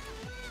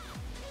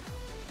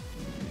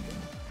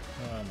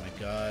 Oh my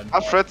god. Ah,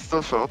 Fred's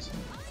still third.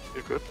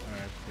 You're good.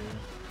 Alright, cool.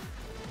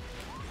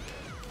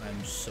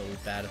 I'm so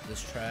bad at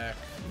this track.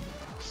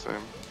 Same.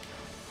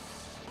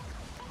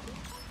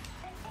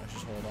 Let's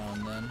just hold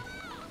on then.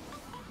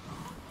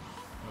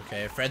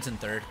 Okay, Fred's in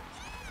third.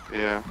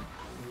 Yeah.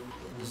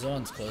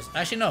 Zone's close.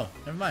 Actually, no.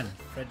 Never mind.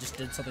 Fred just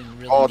did something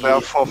really Oh, neat. they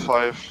are 4,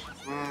 5.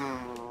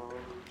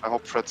 I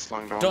hope Fred's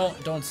slowing down.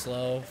 Don't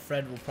slow.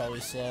 Fred will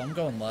probably slow. I'm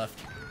going left.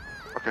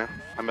 Okay,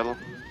 I'm middle.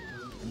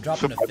 I'm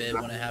dropping a fib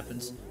when it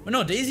happens. But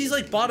no, Daisy's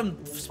like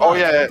bottom spot. Oh,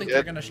 yeah, I don't think yeah,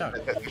 they're gonna shock.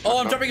 yeah, Oh,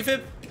 I'm no. dropping a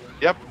fib.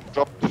 Yep,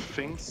 drop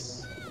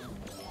things.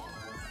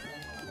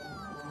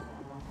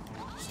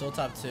 Still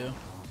top 2.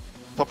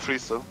 Top 3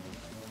 still.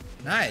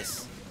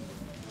 Nice.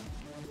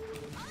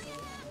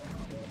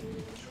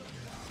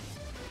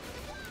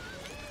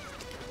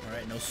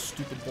 Alright, no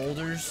stupid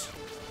boulders.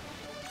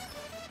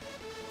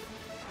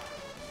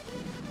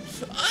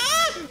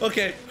 Ah!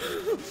 Okay.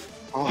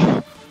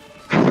 Oh.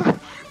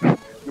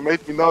 You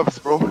made me nervous,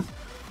 bro.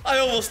 I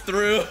almost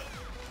threw.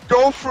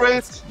 Go for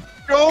it!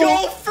 Go!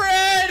 Go,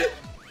 Fred!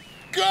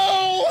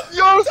 Go!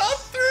 Yes! Top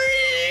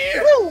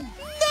 3! Woo!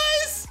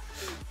 Nice!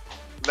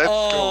 Let's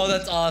Oh, go.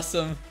 that's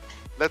awesome.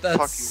 Let's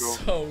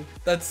fucking go.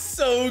 That's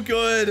so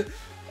good.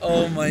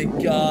 Oh my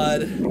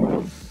god.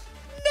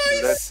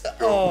 Nice. Let's go.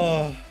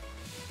 Oh.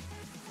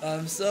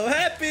 I'm so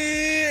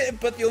happy,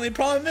 but the only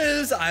problem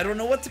is I don't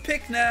know what to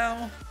pick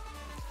now.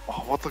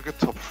 Oh, what a good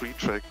top 3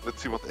 track.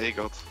 Let's see what A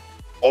got.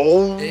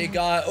 Oh! A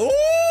got,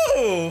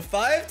 ooh,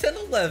 5, 10,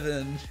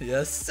 11.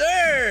 Yes,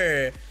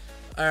 sir.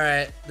 All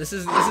right, this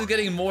is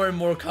getting more and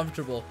more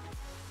comfortable.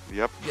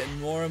 Yep. Getting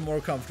more and more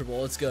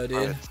comfortable. Let's go,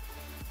 dude.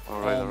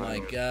 Alright, oh my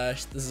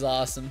gosh, this is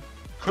awesome.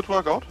 Could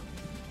work out.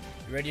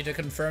 You ready to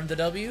confirm the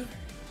W?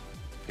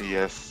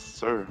 Yes,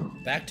 sir.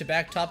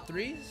 Back-to-back top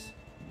 3s?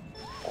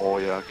 Oh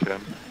yeah, I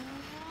can.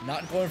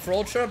 Not going for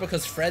Ultra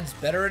because Fred's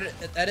better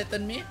at it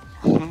than me?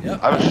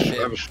 Yep.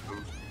 I was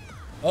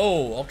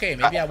Oh, okay,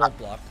 maybe I won't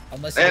block.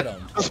 Unless you get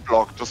owned. Just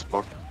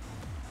block.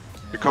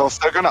 Because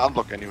they're gonna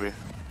unlock anyway.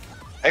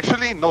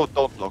 Actually, no,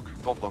 don't block.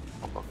 Don't block.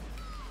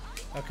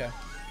 Okay.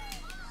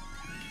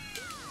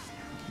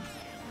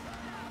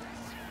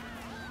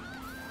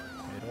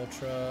 Made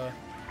Ultra.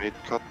 Made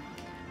cut.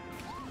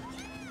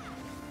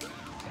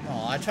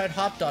 Oh, I tried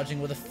hop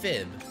dodging with a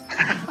fib.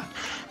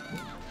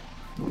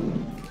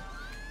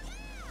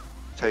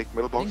 Take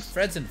middle I think box.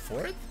 Fred's in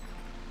 4th?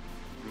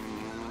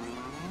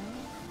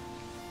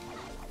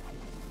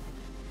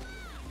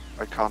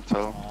 I can't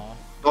tell. Aw.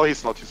 No,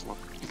 he's not. He's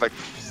like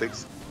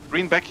 6.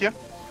 Green back here.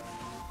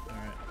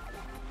 Alright.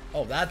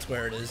 Oh, that's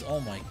where it is. Oh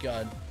my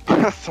god.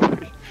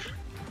 Sorry.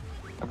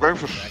 I'm going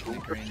for Back to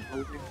green.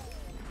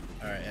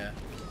 Alright, yeah.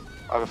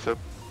 I have a flip.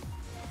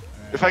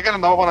 Alright. If I get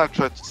another one, I'll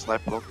try to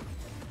snipe block.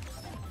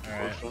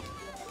 Alright. Oh,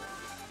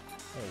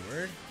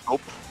 word?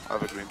 Nope, I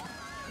have a green.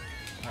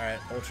 Alright,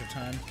 Ultra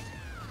time.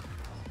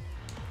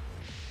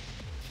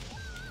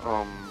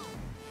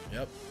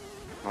 Yep.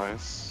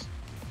 Nice.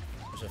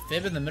 There's a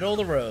fib in the middle of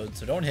the road,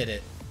 so don't hit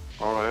it.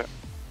 Alright.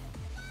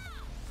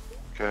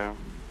 Okay.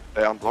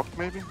 They unblocked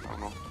maybe? I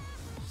don't know.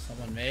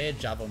 Someone made,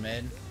 Jabo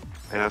made.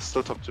 Yeah,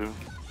 still top 2.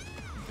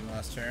 Anything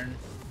last turn?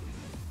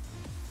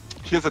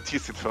 Here's a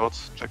TC third,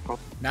 jackpot.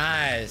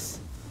 Nice!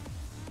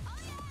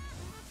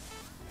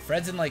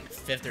 Fred's in like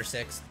 5th or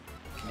 6th.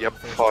 Yep,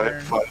 First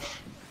 5. turn.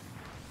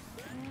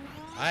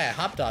 I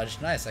hop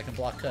dodged. Nice, I can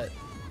block cut.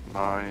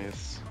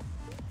 Nice.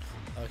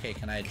 Okay,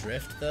 can I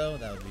drift though?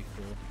 That would be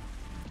cool.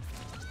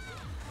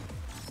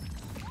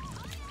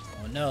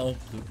 Oh no,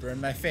 blooper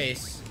in my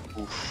face.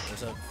 Oof.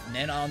 There's a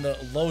nana on the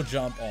low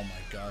jump. Oh my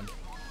god.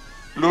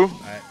 Blue,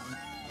 Alright.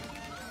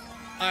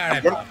 Alright, I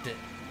blocked it.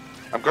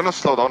 I'm gonna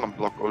slow down and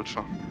block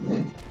Ultra.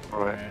 Alright.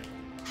 Alright.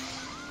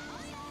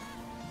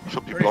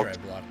 Should be Pretty sure I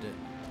blocked. blocked it.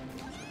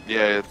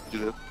 Yeah, you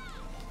did.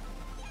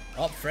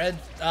 Oh, Fred.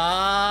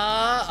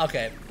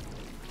 Okay.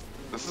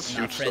 This is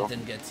No, huge Fred though.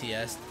 didn't get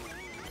TS'd.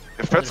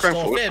 If Fred's there's going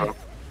still for a fib. Ultra.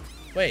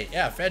 Wait,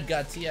 yeah, Fred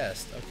got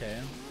TS'd. Okay.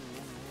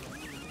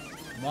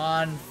 Come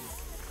on,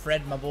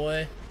 Fred, my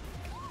boy.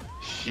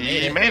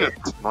 He made it.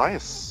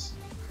 Nice.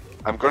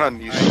 I'm gonna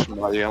niche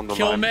my on the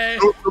Kill line. me!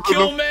 Blue.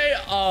 Kill me!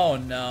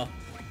 Oh no.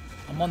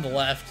 I'm on the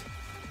left.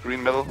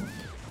 Green middle.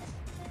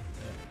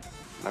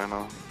 I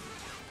know.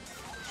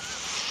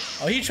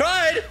 Oh, he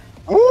tried!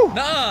 Woo!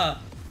 Nah!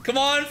 Come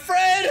on,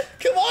 Fred!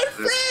 Come on,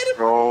 Fred!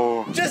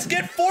 Bro. Just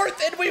get 4th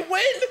and we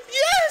win!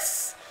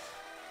 Yes!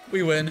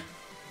 We win.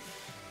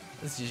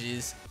 That's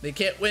GG's. They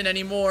can't win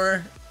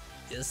anymore.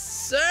 Yes,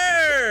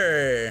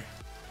 sir!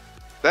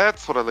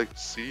 That's what I like to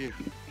see.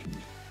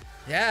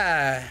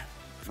 Yeah.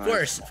 Of Nice.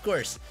 course, of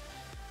course.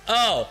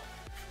 Oh!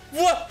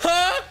 What?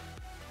 Huh?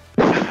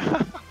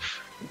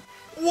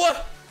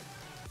 What?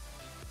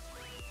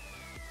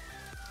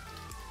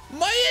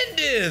 My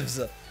endivs!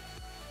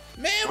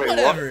 Man, Wait,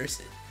 whatever.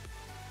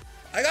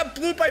 I got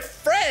blued by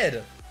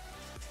Fred!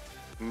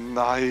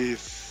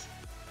 Nice.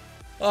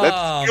 Oh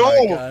Let's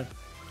go. my god.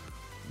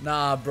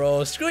 Nah,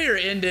 bro. Screw your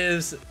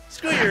endivs.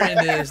 Screw your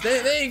endivs. They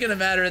ain't gonna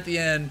matter at the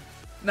end.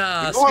 Nah,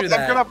 You know screw what?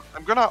 that.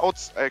 I'm gonna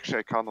actually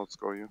I can't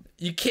outscore you.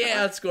 You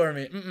can't outscore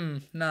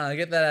me. Nah,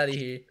 get that out of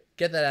here.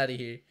 Get that out of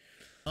here.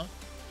 Huh?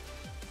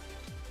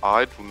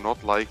 I do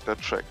not like that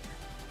track.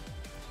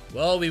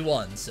 Well, we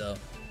won, so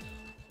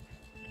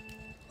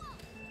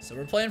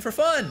we're playing for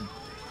fun,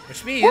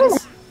 which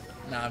means.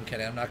 Nah, I'm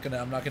kidding. I'm not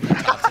gonna be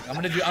toxic. I'm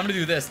gonna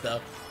do this though.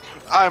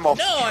 I'm off.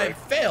 No, the I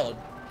track. failed.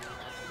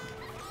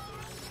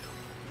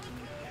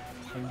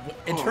 I'm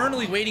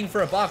eternally waiting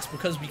for a box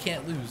because we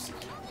can't lose.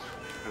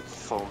 It's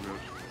so good.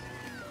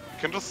 You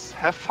can just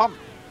have fun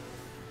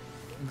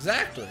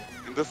Exactly.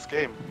 in this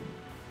game.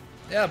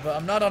 Yeah, but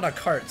I'm not on a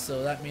cart,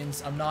 so that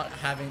means I'm not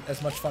having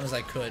as much fun as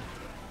I could.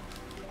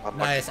 Unlucky,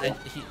 Nice. bro.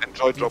 He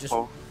Enjoy drop just-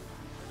 ball.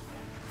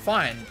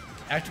 Fine.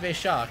 Activate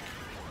shock.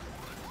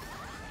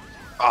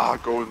 Ah,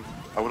 golden.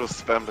 I would have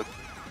spammed it.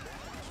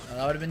 Oh,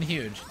 that would have been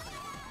huge.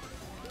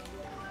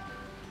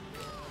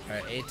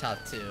 Alright, A top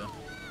 2.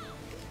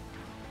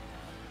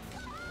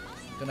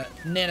 Gonna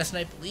nana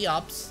snipe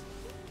Leops.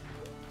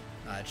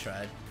 I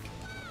tried.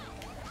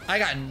 I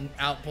got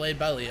outplayed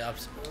by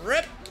Leops.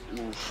 Rip!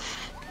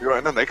 Oof. You're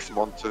in the next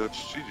montage.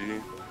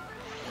 GG.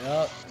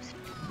 Yup.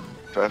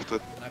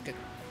 Drafted. Knock it.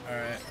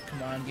 Alright,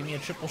 come on, give me a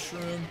triple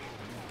shroom.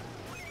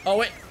 Oh,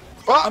 wait.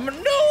 Ah! No!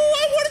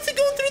 I wanted to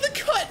go through the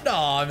cut! No,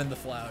 I'm in the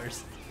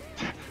flowers.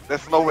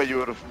 There's no way you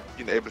would have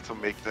been able to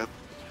make that.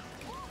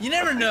 You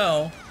never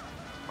know.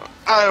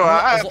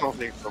 I don't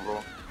think so,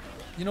 bro.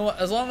 You know what?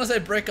 As long as I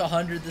break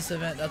 100 this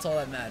event, that's all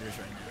that matters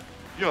right now.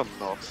 You're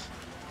not.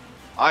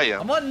 I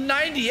am. I'm on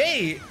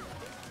 98.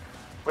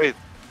 Wait,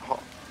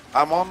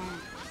 I'm on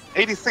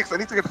 86. I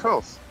need to get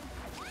first.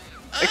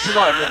 Actually,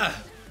 no, I'm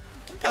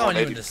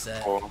pounding you in the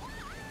set.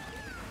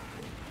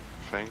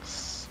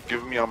 Thanks.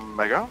 Give me a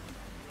mega.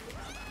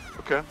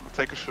 Okay, I'll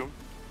take a shroom.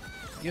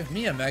 Give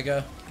me a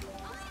mega.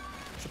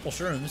 Triple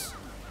shrooms.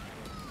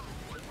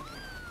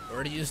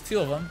 Already used 2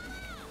 of them.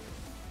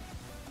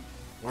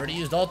 Already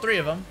used all 3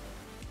 of them.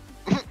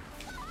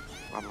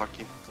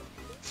 Unlucky.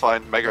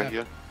 Fine, mega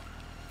here.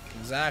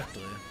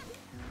 Exactly.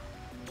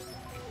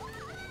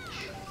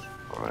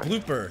 Alright.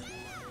 Blooper.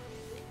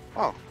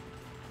 Oh.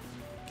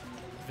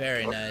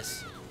 Very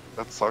nice.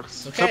 That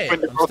sucks. Okay, Except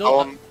when you I'm go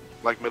still down,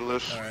 like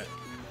middle-ish. Alright.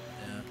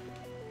 Yeah.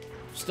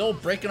 Still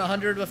breaking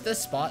 100 with this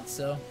spot,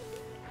 so.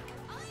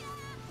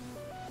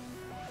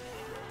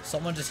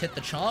 Someone just hit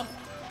the chomp.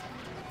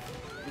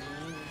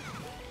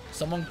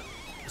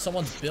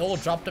 Someone's bill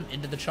dropped him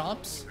into the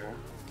chomps. Okay.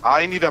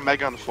 I need a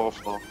mega on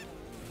 4th now.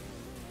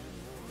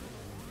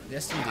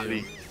 Yes, you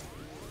do.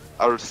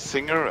 Our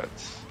singer at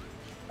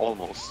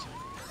almost.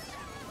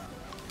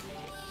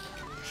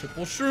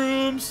 Triple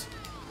shrooms.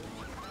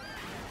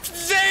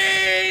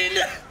 Zane!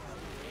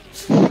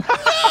 No!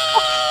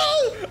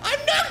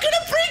 I'm not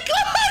gonna break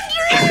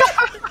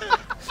 100!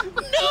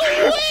 No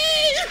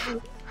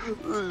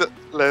way!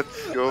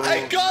 Let's go.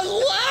 I got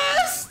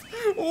last!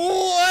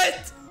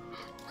 What?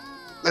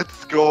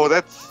 Let's go.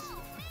 That's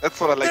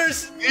what I like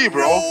There's to see,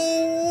 bro.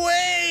 no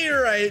way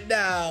right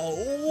now.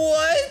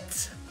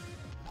 What?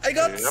 I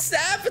got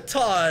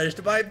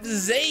sabotaged by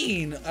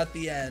Zane at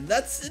the end.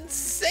 That's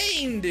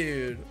insane,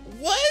 dude.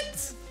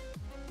 What?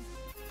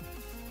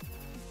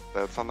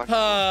 That's unlucky.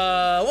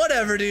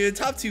 Whatever, dude.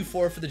 Top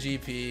 2-4 for the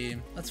GP.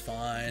 That's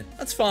fine.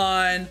 That's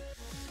fine.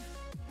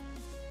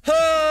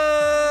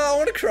 I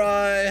want to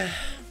cry.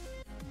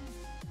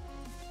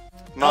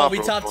 Nah, Oh, we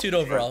bro, top don't 2'd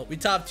overall. We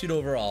top 2'd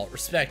overall.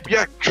 Respectable.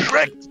 Yeah,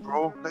 correct,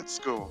 bro. Let's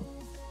go.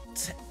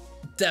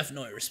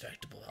 Definitely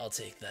respectable. I'll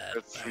take that.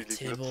 That's Alright, really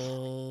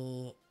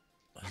table.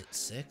 Was it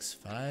 6,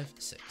 5,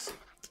 6?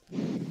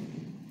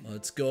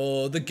 Let's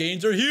go. The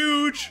gains are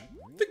huge.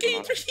 The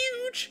gains are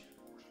huge.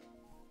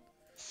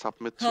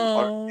 Submit to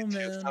Oh, tier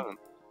man. 7.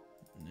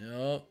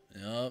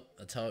 Yep.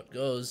 That's how it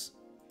goes.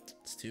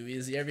 It's too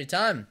easy every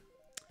time.